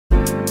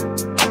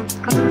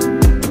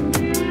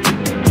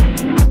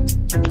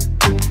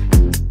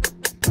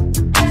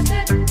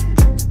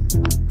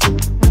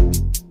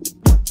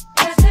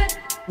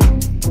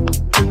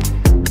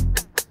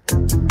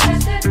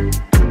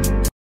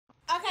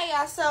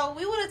so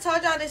we would have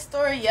told y'all this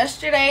story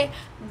yesterday,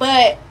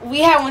 but we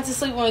had went to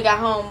sleep when we got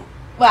home.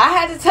 But I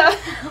had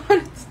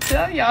to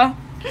tell y'all.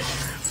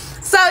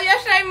 So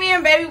yesterday, me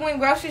and baby went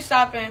grocery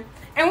shopping,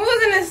 and we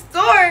was in the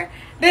store.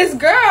 This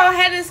girl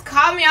had just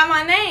called me out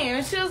my name,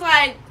 and she was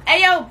like,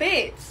 "Hey, yo,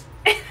 bitch."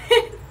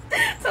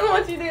 Tell them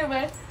what you did,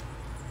 man.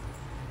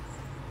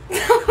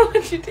 Tell them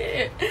what you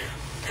did.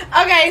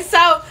 Okay, so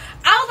I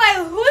was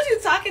like, "Who was you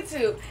talking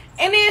to?"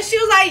 And then she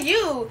was like,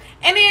 "You."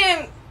 And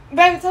then,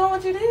 baby, tell them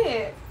what you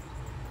did.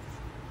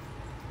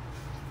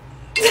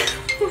 Tell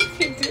them what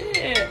you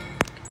did.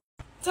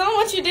 Tell them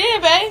what you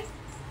did, babe.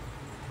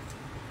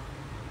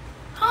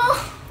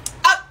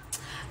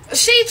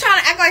 She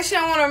trying to act like she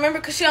don't want to remember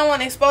because she don't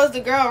want to expose the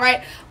girl,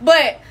 right?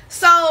 But,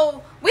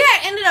 so, we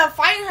had ended up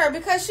fighting her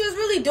because she was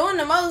really doing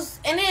the most.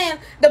 And then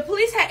the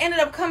police had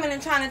ended up coming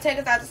and trying to take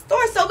us out the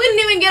store. So, we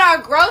didn't even get our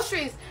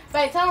groceries.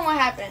 Babe, tell them what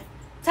happened.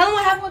 Tell them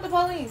what happened with the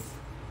police.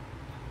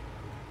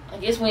 I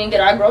guess we didn't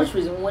get our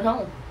groceries and we went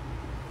home.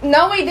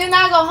 No, we did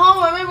not go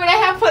home. Remember, they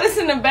had put us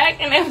in the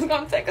back and they was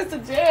going to take us to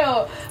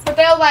jail. But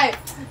they were like,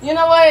 you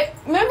know what?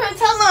 Remember,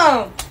 tell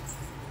them.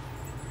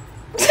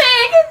 Dang,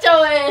 get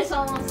your ass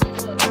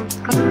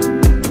on.